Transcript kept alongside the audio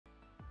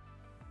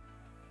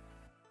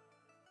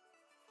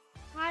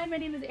my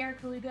name is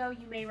Erica Lugo.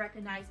 You may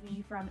recognize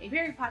me from a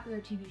very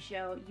popular TV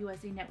show,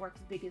 USA Network's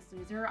Biggest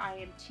Loser. I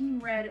am Team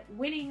Red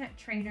winning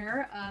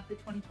trainer of the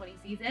 2020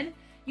 season.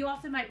 You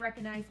also might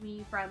recognize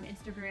me from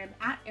Instagram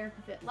at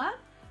EricaFitLove.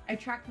 I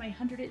tracked my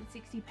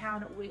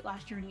 160-pound weight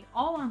loss journey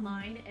all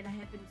online, and I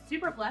have been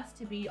super blessed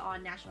to be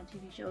on national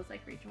TV shows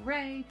like Rachel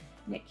Ray,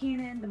 Nick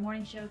Cannon, The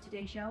Morning Show,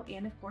 Today Show,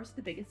 and of course,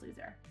 The Biggest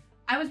Loser.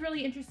 I was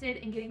really interested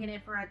in getting an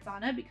infrared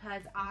sauna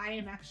because I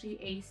am actually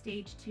a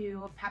stage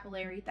 2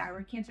 papillary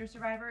thyroid cancer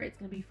survivor. It's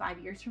going to be 5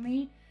 years for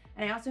me.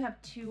 And I also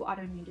have 2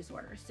 autoimmune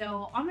disorders.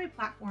 So on my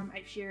platform,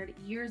 I've shared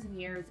years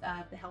and years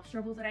of the health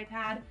struggles that I've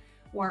had,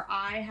 where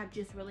I have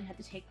just really had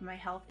to take my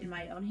health in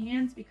my own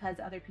hands because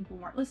other people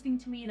weren't listening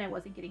to me and I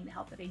wasn't getting the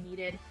help that I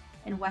needed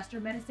in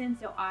Western medicine.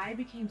 So I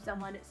became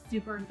someone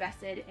super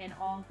invested in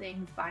all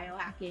things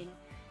biohacking.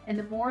 And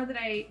the more that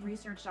I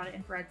researched on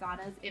infrared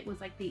saunas, it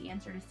was like the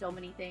answer to so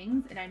many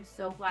things. And I'm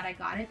so glad I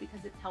got it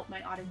because it's helped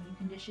my autoimmune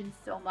conditions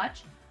so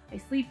much. I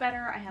sleep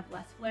better, I have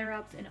less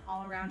flare-ups, and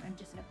all around I'm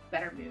just in a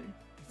better mood.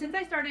 Since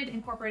I started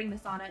incorporating the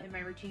sauna in my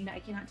routine,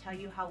 I cannot tell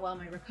you how well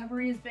my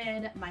recovery has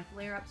been. My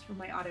flare-ups from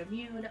my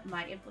autoimmune,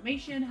 my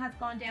inflammation has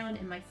gone down,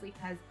 and my sleep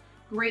has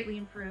greatly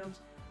improved.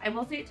 I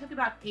will say it took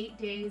about 8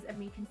 days of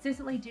me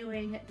consistently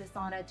doing the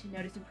sauna to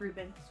notice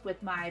improvements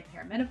with my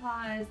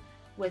perimenopause,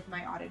 with my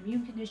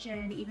autoimmune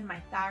condition, even my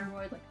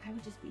thyroid. Like, I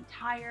would just be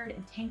tired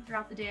and tank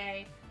throughout the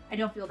day. I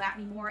don't feel that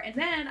anymore. And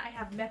then I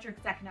have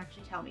metrics that can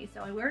actually tell me.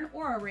 So I wear an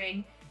Oura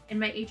ring and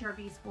my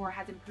HRV score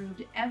has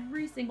improved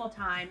every single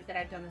time that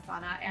I've done the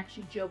sauna. I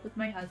actually joke with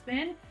my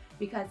husband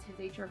because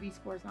his HRV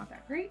score is not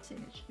that great and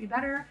it should be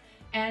better.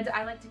 And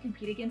I like to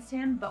compete against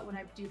him, but when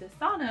I do the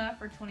sauna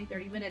for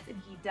 20-30 minutes and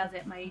he does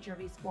it, my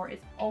HRV score is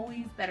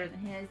always better than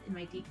his and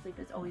my deep sleep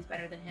is always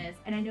better than his.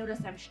 And I notice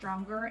I'm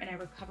stronger and I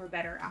recover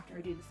better after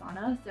I do the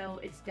sauna. So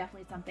it's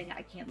definitely something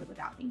I can't live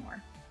without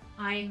anymore.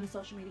 I am a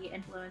social media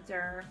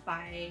influencer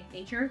by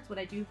nature. It's what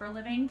I do for a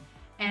living.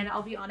 And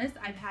I'll be honest,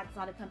 I've had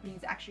sauna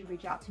companies actually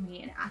reach out to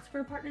me and ask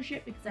for a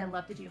partnership because I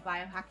love to do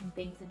biohacking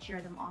things and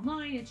share them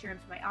online and share them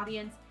to my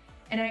audience.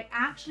 And I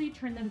actually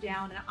turned them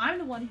down, and I'm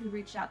the one who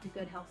reached out to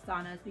Good Health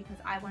Saunas because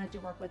I wanted to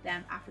work with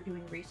them after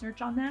doing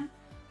research on them.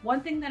 One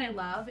thing that I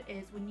love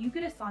is when you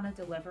get a sauna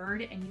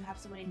delivered and you have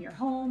someone in your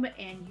home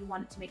and you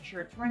want to make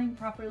sure it's running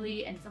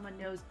properly and someone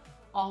knows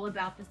all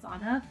about the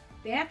sauna,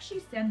 they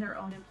actually send their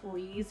own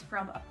employees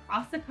from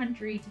across the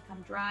country to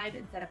come drive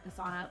and set up the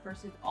sauna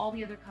versus all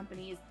the other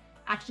companies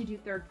actually do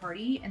third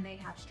party and they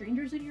have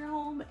strangers in your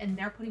home and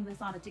they're putting the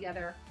sauna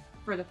together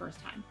for the first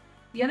time.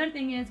 The other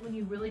thing is when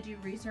you really do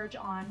research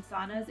on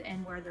saunas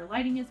and where their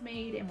lighting is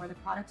made and where the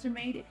products are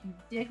made, if you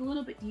dig a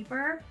little bit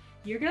deeper,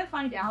 you're gonna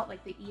find out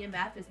like the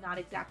EMF is not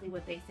exactly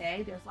what they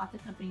say. There's lots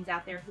of companies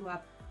out there who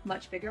have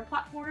much bigger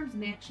platforms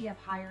and they actually have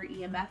higher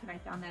EMF, and I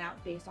found that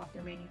out based off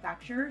their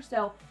manufacturer.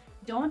 So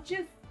don't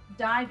just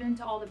dive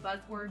into all the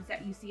buzzwords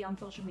that you see on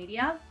social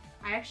media.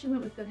 I actually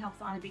went with Good Health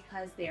Sauna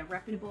because they are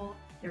reputable,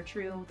 they're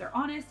true, they're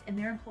honest, and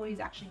their employees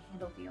actually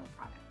handle the own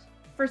product.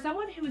 For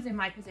someone who is in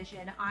my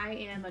position, I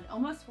am an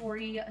almost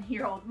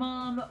 40-year-old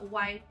mom,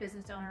 wife,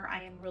 business owner.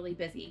 I am really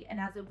busy. And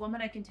as a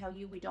woman, I can tell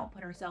you we don't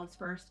put ourselves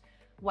first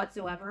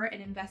whatsoever. And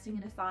investing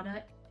in a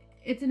sauna,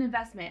 it's an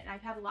investment. And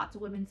I've had lots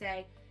of women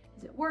say,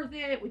 is it worth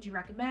it? Would you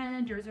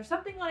recommend? Or is there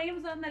something on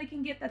Amazon that I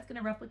can get that's going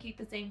to replicate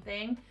the same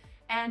thing?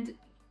 And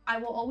I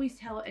will always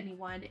tell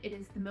anyone it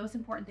is the most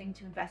important thing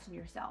to invest in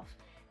yourself.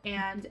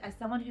 And as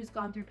someone who's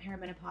gone through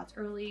perimenopause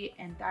early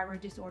and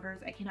thyroid disorders,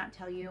 I cannot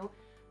tell you,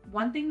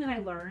 one thing that I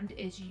learned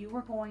is you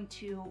are going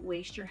to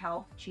waste your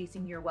health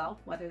chasing your wealth,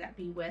 whether that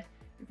be with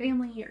your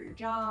family or your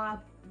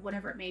job,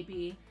 whatever it may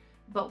be.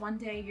 But one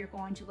day you're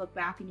going to look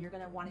back and you're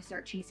going to want to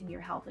start chasing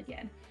your health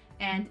again.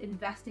 And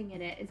investing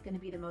in it is going to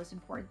be the most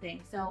important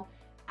thing. So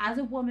as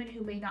a woman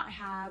who may not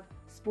have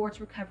sports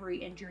recovery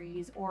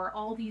injuries or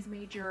all these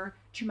major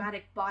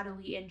traumatic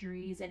bodily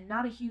injuries and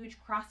not a huge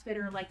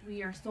CrossFitter like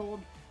we are sold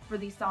for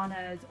these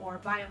saunas or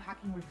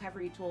biohacking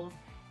recovery tools,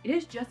 it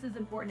is just as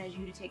important as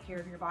you to take care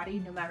of your body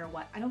no matter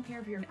what. I don't care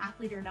if you're an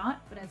athlete or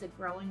not, but as a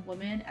growing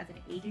woman, as an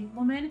aging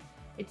woman,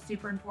 it's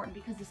super important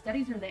because the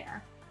studies are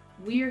there.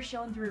 We are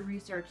shown through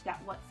research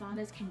that what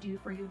saunas can do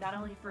for you, not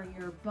only for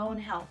your bone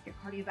health, your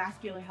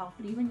cardiovascular health,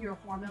 but even your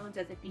hormones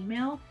as a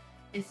female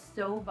is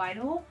so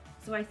vital.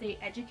 So I say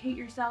educate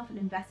yourself and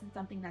invest in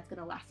something that's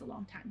gonna last a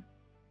long time.